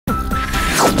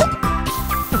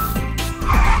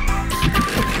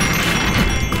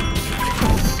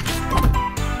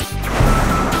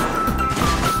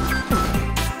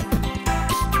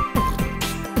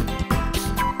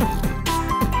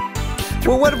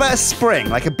what about a spring,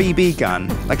 like a BB gun?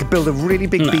 Like build a really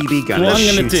big BB gun. What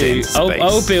I'm going to do,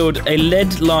 I'll build a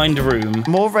lead-lined room.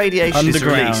 More radiation is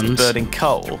underground. released burning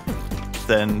coal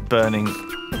than burning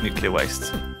nuclear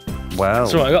waste. Wow.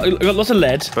 That's right. I got lots of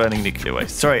lead. Burning nuclear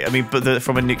waste. Sorry, I mean, but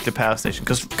from a nuclear power station,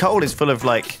 because coal is full of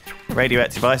like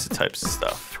radioactive isotopes and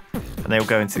stuff, and they all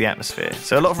go into the atmosphere.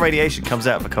 So a lot of radiation comes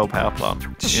out of a coal power plant.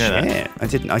 You know that?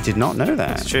 I did not know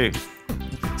that. It's true.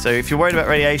 So if you're worried about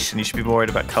radiation, you should be more worried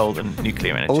about coal than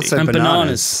nuclear energy. Also, And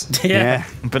bananas. Yeah.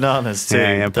 Bananas too.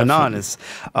 Yeah, bananas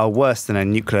are worse than a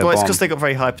nuclear Well, it's bomb. because they got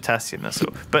very high potassium. That's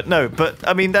all. But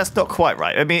I mean that's not quite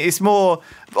right. I mean it's more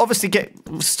obviously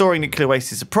storing nuclear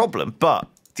waste is a problem, but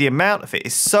the amount of it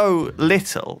is so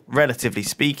little, relatively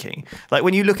speaking. Like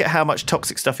when you look at how much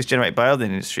toxic stuff is generated by other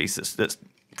industries, that's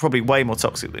probably way more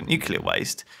toxic than nuclear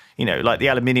waste. You know, like the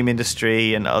aluminium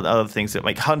industry and other things that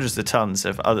make hundreds of tons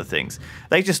of other things.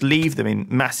 They just leave them in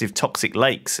massive toxic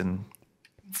lakes and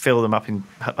fill them up in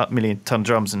million-ton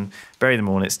drums and bury them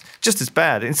all. And it's just as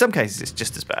bad. In some cases, it's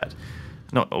just as bad.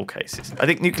 Not all cases. I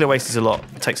think nuclear waste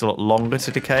takes a lot longer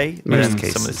to decay than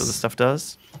some of this other stuff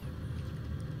does.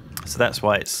 So that's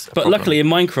why it's. But luckily in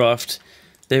Minecraft,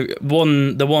 the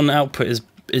one output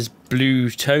is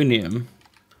plutonium,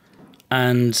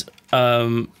 and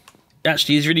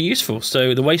actually is really useful.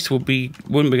 So the waste wouldn't be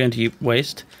going to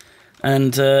waste,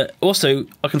 and also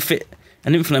I can fit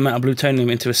an infinite amount of plutonium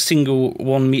into a single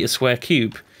 1 meter square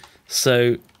cube.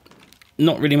 So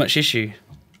not really much issue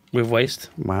with waste.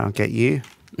 Wow, get you.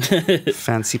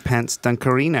 Fancy pants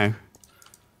Dunkerino.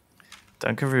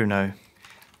 Dunkaruno.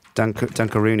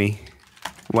 Dunkaroony.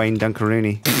 Wayne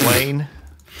Dunkaroony. Wayne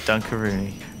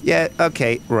Dunkaroony. Yeah,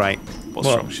 okay, right. What's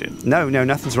wrong, shit? No,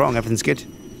 nothing's wrong. Everything's good.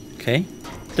 Okay.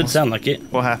 Didn't sound like it.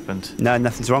 What happened? No,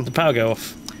 nothing's wrong. The power go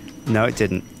off. No, it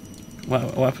didn't.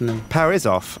 What happened then? Power is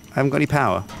off. I haven't got any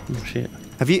power. Oh shit.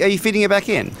 Are you feeding it back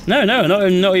in? No,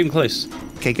 not even close.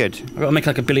 Okay, good. I've got to make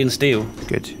like 1 billion steel.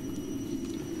 Good.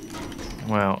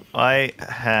 Well, I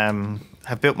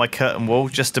have built my curtain wall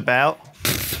just about.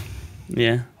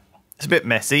 Yeah. It's a bit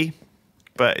messy,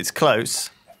 but it's close.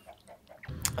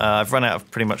 I've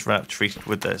pretty much run out of treated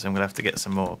wood there, so I'm going to have to get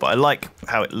some more. But I like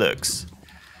how it looks.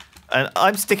 And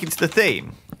I'm sticking to the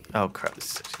theme. Oh, crap.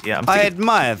 I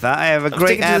admire that. I have a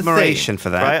great admiration for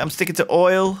that. Right? I'm sticking to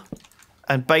oil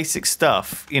and basic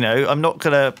stuff. You know, I'm not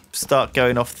going to start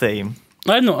going off theme.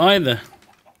 I'm not either.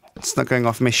 It's not going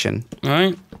off mission.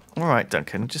 All right,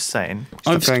 Duncan, just saying.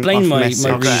 I've explained my reasons.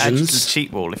 I'll add you to the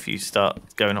cheat wall if you start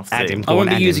going off theme. I won't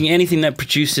be using anything that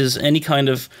produces any kind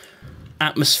of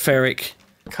atmospheric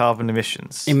carbon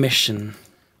emissions.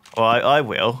 Well, I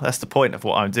will. That's the point of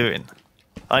what I'm doing.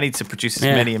 I need to produce as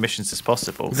many emissions as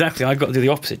possible. Exactly. I've got to do the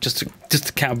opposite just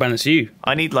to counterbalance you.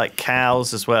 I need like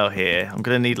cows as well here. I'm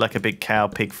going to need like a big cow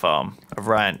pig farm, a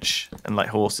ranch, and like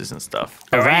horses and stuff.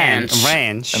 A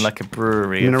ranch. And like a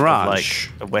brewery. Of like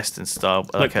a Western style,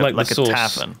 like a tavern. Like a sauce.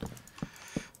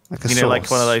 Like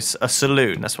one of those, a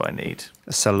saloon. That's what I need.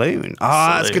 A saloon.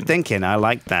 That's good thinking. I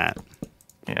like that.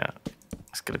 Yeah.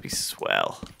 It's going to be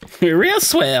swell. Real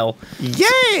swell.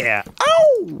 Yeah.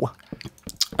 Oh!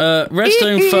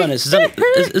 Redstone furnace.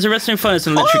 Is a redstone furnace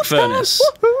an electric furnace?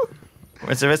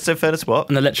 Is a redstone furnace what?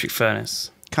 An electric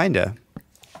furnace. Kinda.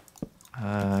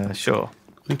 Sure.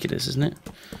 I think it is, isn't it?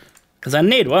 Because I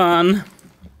need one.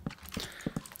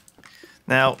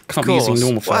 Now, can't be using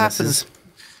normal furnaces.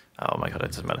 Oh my god, it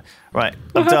doesn't matter. Right,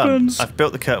 I'm done. I've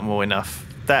built the curtain wall enough.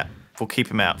 That will keep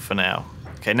him out for now.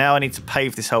 Okay, now I need to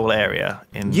pave this whole area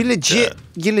in. You're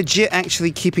legit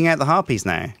actually keeping out the harpies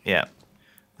now. Yeah.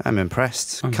 I'm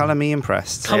impressed. Colour me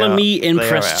impressed. Colour me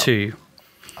impressed too.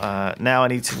 Now I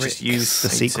need to just use the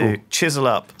sequel to chisel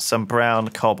up some brown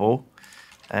cobble,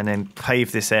 and then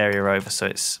pave this area over so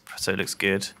it looks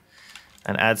good,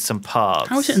 and add some paths.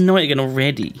 How is it night again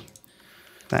already?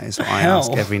 That is what I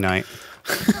ask every night.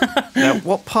 Now,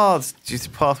 what pathways do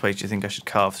you think I should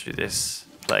carve through this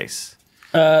place?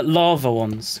 Lava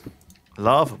ones.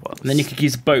 Lava ones. And then you could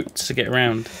use boats to get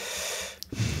around.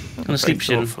 On a sleep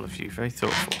Very thoughtful of you. Very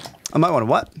thoughtful. I might want to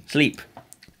what? Sleep.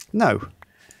 No.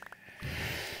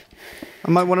 I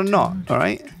might want to not. All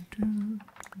right.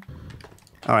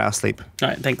 All right, I'll sleep. All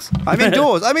right, thanks. I'm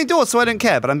indoors. I'm indoors, so I don't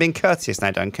care. But I'm being courteous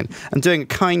now, Duncan. I'm doing a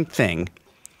kind thing.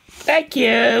 Thank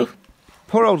you.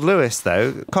 Poor old Lewis,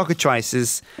 though.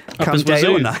 Cockatrices come day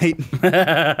or night.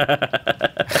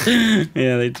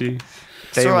 Yeah, they do.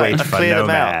 It's all right. I've cleared them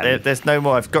out. There's no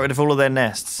more. I've got rid of all of their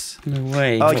nests. No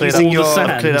way. Oh, I've cleared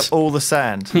up all the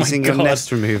sand. Using your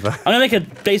nest remover. I'm going to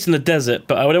make a base in the desert,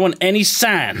 but I don't want any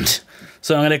sand.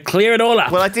 So I'm going to clear it all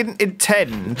up. Well, I didn't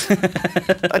intend.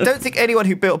 I don't think anyone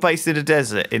who built a base in a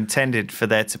desert intended for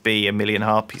there to be a million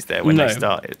harpies there when they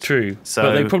started. True. So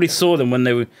but they probably saw them when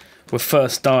they were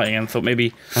first starting and thought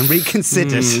maybe... And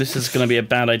reconsidered. This is going to be a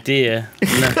bad idea.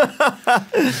 No.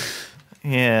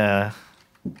 Yeah.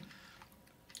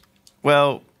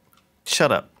 Well,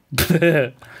 shut up.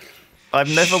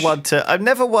 I'm never one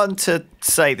to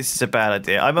say this is a bad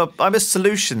idea. I'm a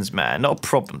solutions man, not a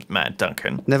problems man,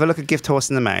 Duncan. Never look a gift horse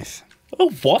in the mouth. Oh,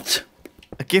 what?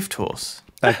 A gift horse.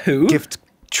 Who? Gift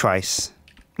trice.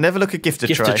 Never look a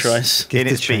gifter-trice in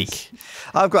its beak.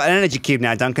 I've got an energy cube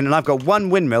now, Duncan, and I've got one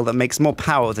windmill that makes more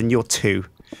power than your two.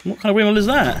 What kind of windmill is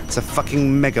that? It's a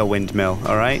fucking mega windmill,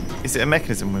 all right? Is it a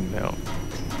mechanism windmill?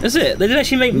 Is it? They did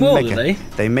actually make more, did they?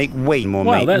 They make way more.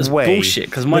 Wow, that's bullshit,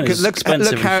 because mine is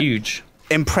expensive and huge.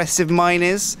 Impressive mine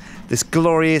is. This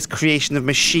glorious creation of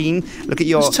machine. Look at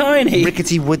your tiny.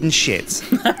 rickety wooden shit.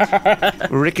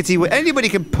 Anybody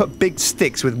can put big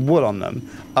sticks with wool on them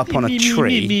up on a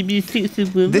tree.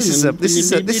 This is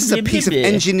a piece of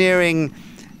engineering.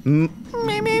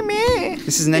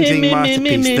 This is an engineering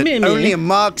masterpiece that only a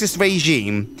Marxist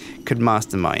regime could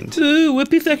mastermind. Ooh,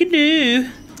 what if I can do?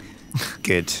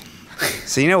 Good.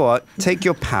 So you know what? Take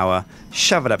your power,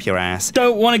 shove it up your ass.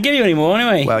 Don't want to give you any more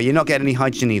anyway. Well, you're not getting any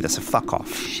hydrogen either, so fuck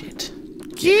off. Shit.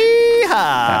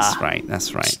 Yeehaw!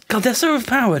 That's right. God, they're so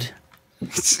overpowered.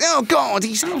 Oh God,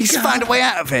 he's found a way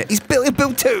out of it. He's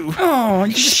built two. Oh,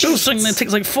 you just build something that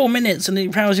takes like 4 minutes and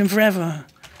it powers him forever.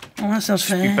 Oh, that sounds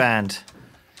fair. Should be banned.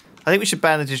 I think we should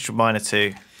ban the digital miner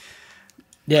too.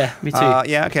 Yeah, me too.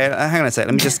 Yeah, okay. Hang on a sec.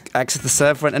 Let me just access the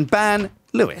server and ban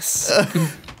Lewis.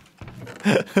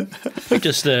 We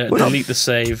just delete the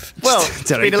save. Well,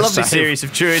 it's been a lovely series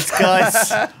of Druidz,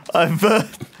 guys.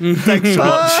 Thanks for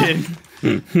watching.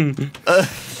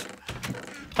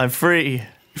 I'm free.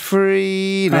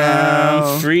 Free now.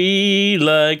 I'm free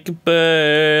like a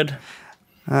bird.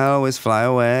 I always fly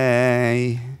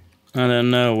away. I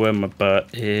don't know where my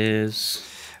butt is.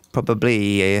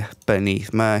 Probably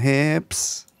beneath my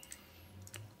hips.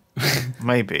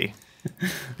 Maybe.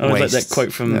 I always like that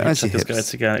quote from Hitchhiker's Hitchhiker's Guide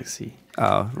to the Galaxy.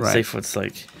 Oh, right. Safe word's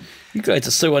like, you guys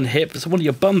are so unhip, so one of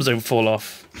your bums don't fall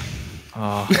off.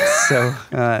 Oh, So,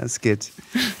 that's good.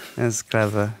 That's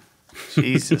clever.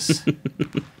 Jesus.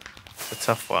 It's a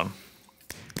tough one.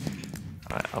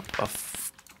 All right, I'll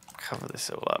cover this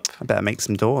all up. I better make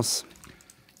some doors.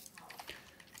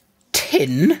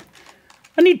 Tin?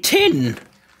 I need tin.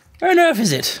 Where on earth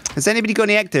is it? Has anybody got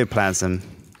any ectoplasm?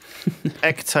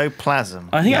 Ectoplasm.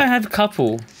 I think I have a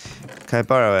couple. Can I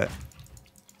borrow it?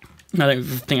 I don't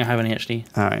think I have any actually.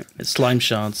 All right. It's slime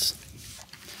shards.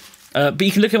 But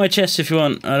you can look at my chest if you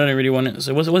want. I don't really want it.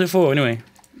 So what's it for anyway?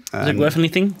 Is it worth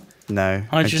anything? No.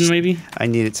 Hydrogen maybe? I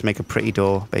need it to make a pretty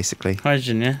door, basically.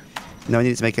 Hydrogen, yeah. No, I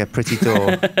need it to make a pretty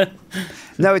door.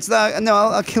 No, it's not. No,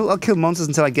 I'll kill monsters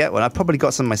until I get one. I've probably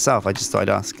got some myself. I just thought I'd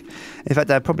ask. In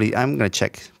fact, I'm going to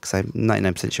check because I'm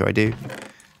 99% sure I do.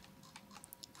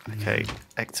 Okay,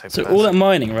 ectoplasm. So all that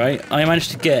mining, right? I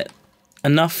managed to get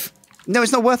enough. No,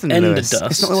 it's not worth anything, Ender Lewis. dust.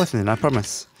 It's not worth anything, I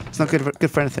promise. It's not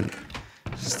good for anything.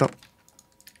 Stop.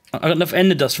 I got enough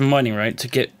ender dust from mining, right, to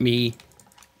get me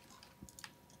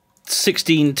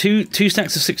 16, two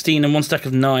stacks of 16 and 1 stack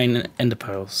of 9 ender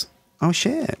pearls. Oh,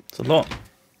 shit. It's a lot.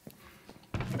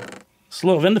 It's a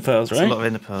lot of ender pearls, right? It's a lot of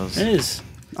ender pearls. It is.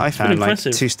 I found like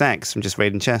impressive. 2 stacks from just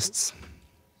raiding chests.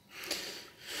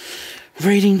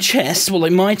 Raiding chests? Well,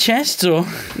 like my chests, or?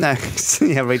 No,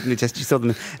 yeah, raiding the chests. You saw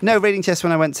them. No, raiding chests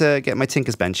when I went to get my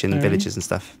Tinker's Bench in villages and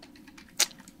stuff.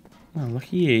 Oh,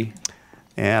 lucky you.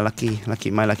 Yeah,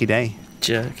 my lucky day.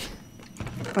 Jerk.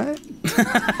 What?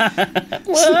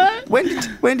 What?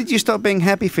 When did you stop being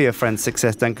happy for your friend's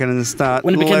success, Duncan, and start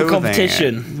When it became a loathing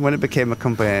competition. it? When it became a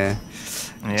competition.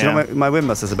 Yeah. Do you know what my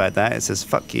windmill says about that? It says,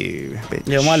 fuck you, bitch.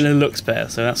 Yeah, mine looks better,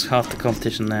 so that's half the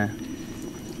competition there.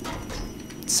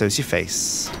 So's your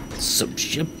face.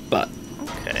 So's your butt.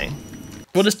 Okay.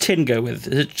 What does tin go with?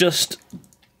 Is it just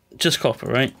copper,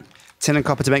 right? Tin and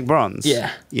copper to make bronze?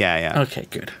 Yeah. Yeah. Okay,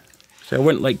 good. So I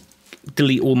won't, like,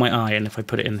 delete all my iron if I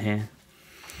put it in here.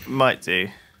 Might do.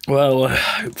 Well,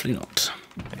 hopefully not.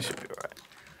 It should be alright.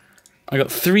 I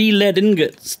got 3 lead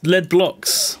ingots, lead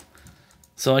blocks,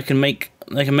 so I can make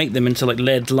them into like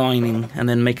lead lining and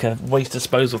then make a waste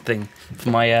disposal thing for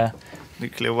my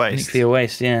Nuclear waste. nuclear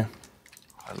waste. Yeah,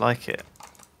 I like it.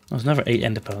 there's another 8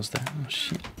 ender pearls there. Oh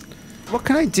shit! What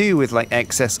can I do with like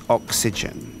excess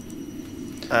oxygen?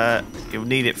 You'll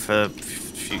need it for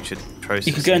future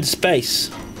processing. You can go into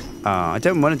space. I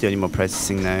don't want to do any more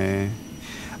processing though.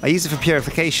 I use it for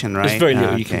purification, right? There's very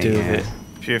little you can do with it.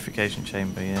 Purification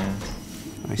chamber, yeah.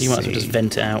 You might as well just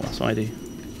vent it out. That's what I do.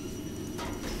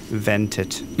 Vent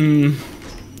it. Mm.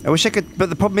 I wish I could, but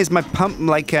the problem is my pump,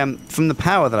 like from the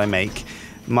power that I make,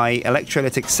 my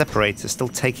electrolytic separator is still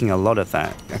taking a lot of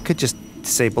that. I could just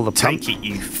disable the pump. Take it,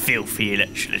 you filthy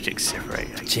electrolytic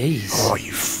separator. Jeez. Oh,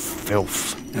 you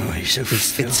filth. Oh, you're so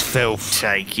It's filth.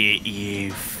 Take it,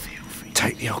 you filthy.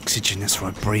 Take the oxygen, that's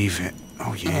right, breathe it.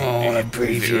 Oh, yeah. Oh, I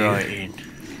breathe you right in.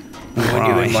 when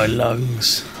you're in my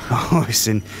lungs. Oh, it's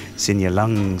in your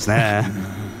lungs there.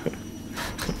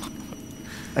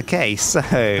 Okay, so,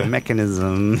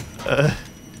 mechanism. All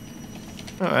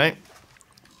right.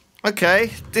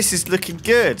 Okay, this is looking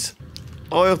good.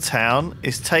 Oil Town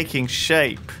is taking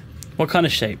shape. What kind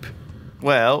of shape?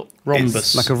 Well,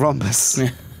 Rhombus. Like a rhombus. Yeah.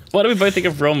 Why do we both think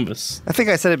of rhombus? I think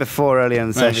I said it before earlier in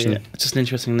the session. Yeah. It's just an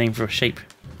interesting name for a shape.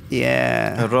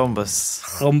 Yeah. a rhombus.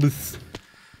 Rhombus.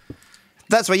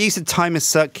 That's why you said time is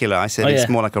circular. I said it's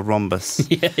more like a rhombus.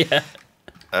 Yeah.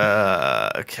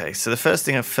 Okay, so the first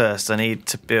thing I need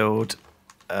to build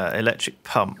electric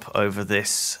pump over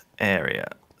this area.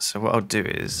 So what I'll do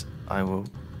is I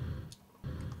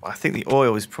think the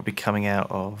oil is probably coming out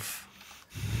of...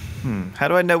 How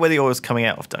do I know where the oil is coming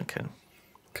out of, Duncan?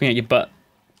 Coming out your butt.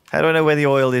 How do I know where the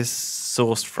oil is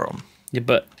sourced from? Your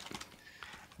butt.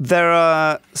 There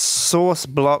are source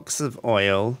blocks of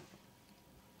oil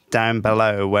down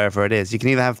below, wherever it is. You can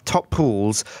either have top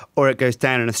pools or it goes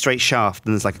down in a straight shaft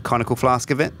and there's like a conical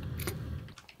flask of it.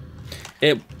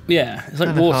 It's like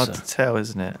Kinda water. hard to tell,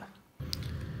 isn't it?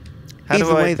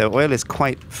 Either way, though, oil is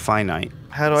quite finite.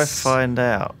 How do I find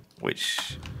out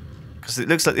which... Because it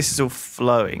looks like this is all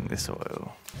flowing, this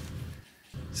oil.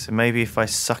 So maybe if I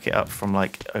suck it up from,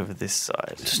 like, over this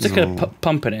side. Just stick a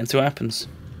pump in it and see what happens.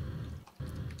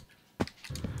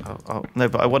 Oh no,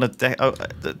 but I want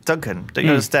to... Duncan, don't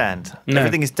you understand? No.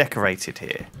 Everything is decorated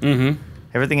here. Mm-hmm.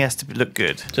 Everything has to look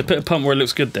good. So put a pump where it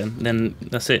looks good then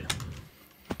that's it.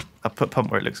 I'll put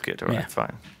pump where it looks good, alright, Yeah.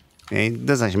 fine. Yeah, it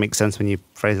does actually make sense when you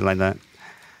phrase it like that.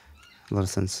 A lot of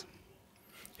sense.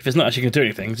 If it's not actually going to do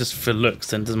anything, just for looks,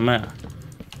 then it doesn't matter.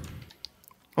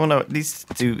 Oh no, it needs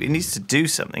to do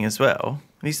something as well.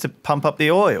 It needs to pump up the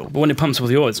oil. But when it pumps up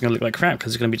the oil, it's going to look like crap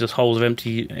because it's going to be just holes of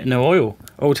empty, no oil.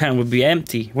 Old Town would be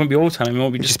empty. It won't be Old Town, it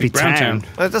won't be just be Brown Town.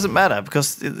 Well, it doesn't matter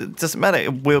because it doesn't matter.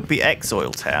 It will be ex-oil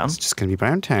town. It's just going to be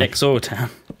Brown Town. Ex-Oil Town.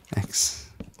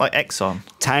 Like Exxon.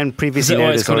 Town previously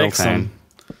known as Oil Town.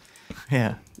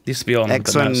 Yeah. It used to be on. but now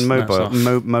Exxon it's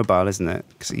mobile, isn't it?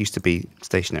 Because it used to be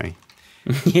stationary.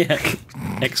 Yeah.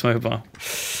 Ex-Mobile.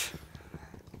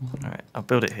 Alright, I'll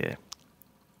build it here.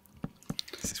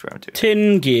 This is where I'm doing it.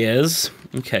 Tin gears.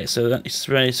 Okay, so that is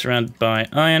surrounded by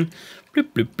iron. Bloop,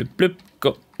 bloop, bloop,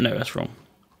 bloop. No, that's wrong.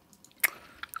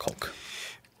 Cock.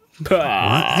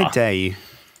 How dare you?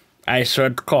 I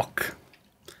said cock.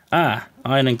 Iron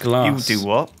and glass. You do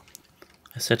what?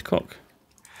 I said cock.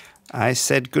 I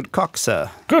said good cock, sir.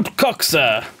 Good cock,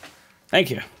 sir. Thank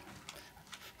you.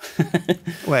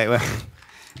 Wait.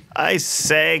 I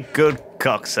say good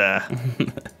cock, sir.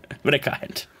 Very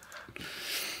kind.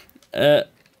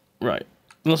 Right.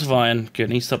 Lots of iron. Good.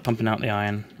 I need to start pumping out the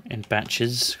iron in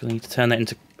batches. I need to turn that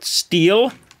into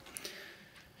steel.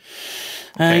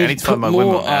 Okay, I need to find my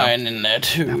windmill now. iron in there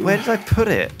too. Where did I put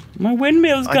it? My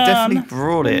windmill's gone. I definitely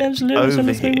brought it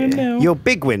over here. Windmill. Your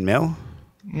big windmill.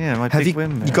 Yeah, my Have big you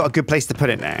windmill. got a good place to put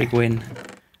it now? Big win.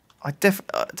 I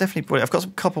definitely brought it. I've got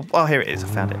some couple... Oh, here it is. I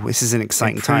found it. This is an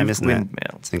exciting time, isn't Windmill.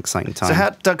 it? It's an exciting time. So how,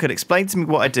 Duncan, explain to me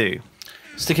what I do.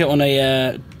 Stick it on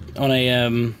a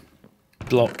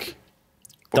block.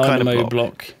 What kind of Dynamo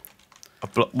block?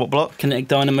 block. What block? Kinetic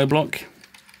dynamo block.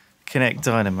 Kinetic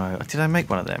dynamo. Did I make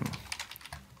one of them?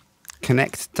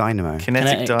 Connect dynamo.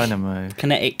 Kinetic dynamo.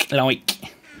 Kinetic like.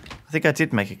 I think I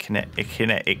did make a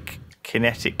kinetic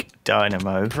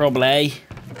dynamo. Probably.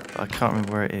 I can't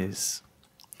remember where it is.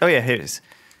 Oh yeah, here it is.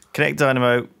 Kinetic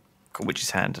dynamo. Got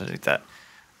Witch's hand. I did that.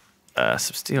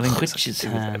 Some steel ingots. Witch's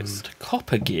hand.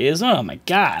 Copper gears. Oh my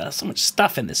god, there's so much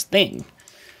stuff in this thing.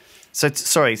 So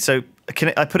sorry. So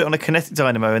I put it on a kinetic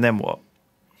dynamo, and then what?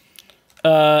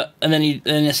 And then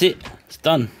that's it. It's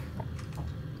done.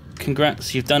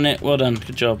 Congrats, you've done it. Well done.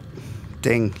 Good job.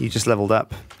 Ding, you just leveled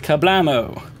up.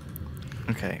 Kablamo.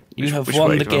 Okay. You have which won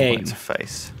way the do I want game. it to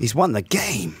face? He's won the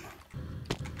game.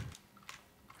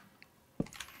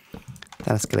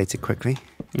 That escalated quickly.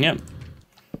 Yep.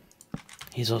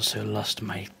 He's also lost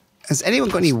my Has anyone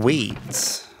got any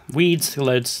weeds? weeds.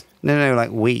 Loads. No, like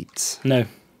wheat. No.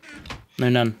 No,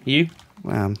 none. You?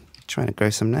 Well, I'm trying to grow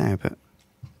some now, but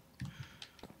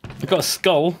I've got a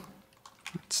skull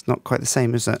it's not quite the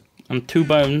same, is it? and 2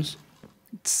 bones.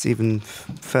 It's even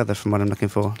further from what I'm looking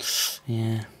for.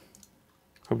 Yeah.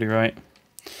 Probably right.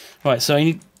 Right, so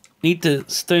I need the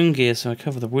stone gear, so I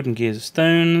cover the wooden gears with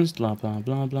stones. Blah blah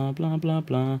blah blah blah blah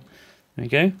blah. There we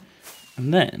go.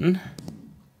 And then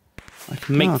I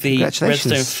can make the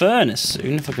redstone furnace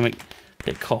soon. If I can make a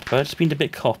bit of copper, just need a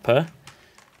bit of copper.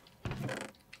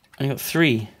 I got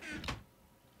 3.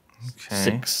 Okay.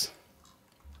 6.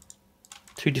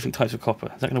 2 different types of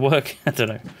copper. Is that going to work? I don't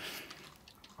know.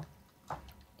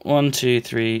 1, 2,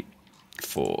 3,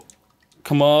 4.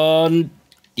 Come on.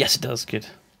 Yes, it does. Good.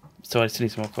 So I still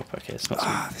need some more copper. Okay, it's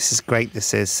not. This is great.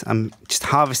 This is. I'm just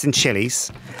harvesting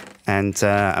chilies, and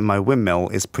my windmill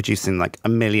is producing like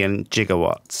 1 million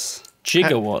gigawatts.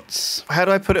 Gigawatts. How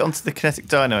do I put it onto the kinetic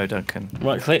dyno, Duncan?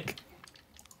 Right click.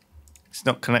 It's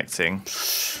not connecting.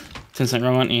 Doing something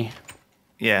wrong, aren't you?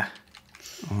 Yeah.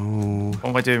 Oh, What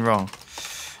am I doing wrong?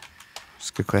 that's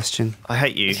a good question. I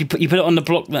hate you. You put it on the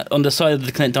block that on the side of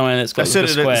the connect diamond that's got I should have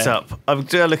square. looked this up. I'm going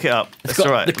to look it up. It's That's got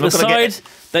all right. The side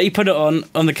that you put it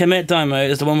on the commit dymo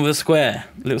is the one with a square,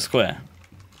 a little square.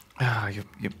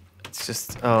 It's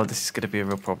just. Oh, this is going to be a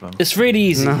real problem. It's really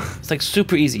easy. No. It's like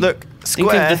super easy. Look, Think of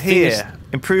square the thing here. as-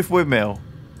 Improve windmill.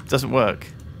 Doesn't work.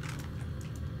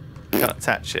 Can't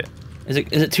attach it. Is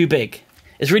it too big?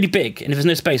 It's really big, and if there's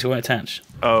no space, it won't attach.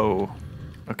 Oh,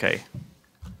 okay.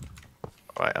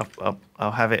 All right,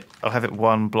 I'll have it. I'll have it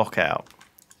 1 block out,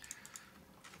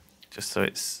 just so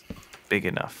it's big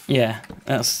enough. Yeah,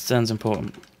 that sounds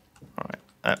important. All right,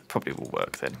 that probably will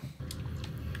work then.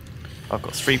 I've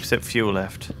got 3% fuel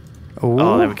left. Ooh.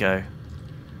 Oh, there we go.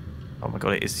 Oh my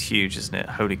god, it is huge, isn't it?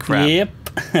 Holy crap! Yep.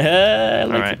 I All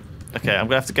like right. it. Okay, I'm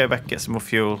gonna have to go back and get some more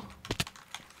fuel.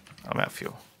 I'm out of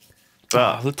fuel. Oh,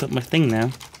 But I looked up my thing now.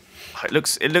 it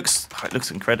looks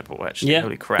incredible actually. Yeah.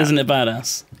 Holy crap! Isn't it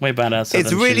badass? Way badass.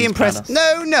 It's really impressive.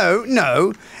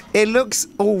 No. It looks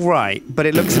all right, but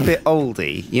it looks a bit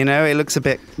oldie. You know, it looks a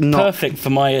bit not Perfect for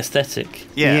my aesthetic.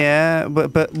 Yeah. Yeah,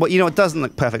 but what you know, what doesn't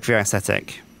look perfect for your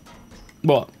aesthetic?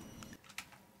 What?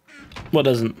 What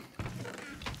doesn't?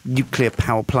 Nuclear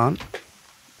power plant.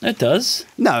 It does.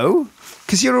 No,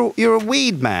 because you're a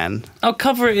weed man. I'll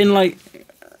cover it in like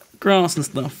grass and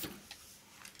stuff.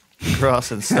 Grass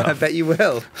and I stuff. bet you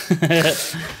will.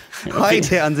 Hide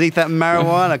it underneath that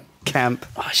marijuana camp.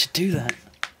 Oh, I should do that.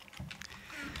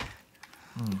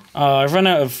 Oh, I've run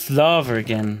out of lava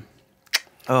again.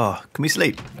 Oh, can we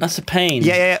sleep? That's a pain.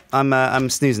 Yeah. I'm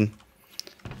snoozing.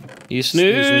 You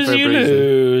Snoozing snooze, for a you bruising.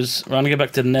 lose. Right, I'm gonna go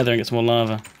back to the nether and get some more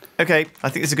lava. Okay, I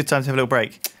think it's a good time to have a little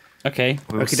break. Okay.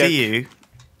 We'll Okey-doke. see you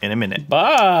in a minute.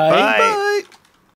 Bye. Bye. Bye.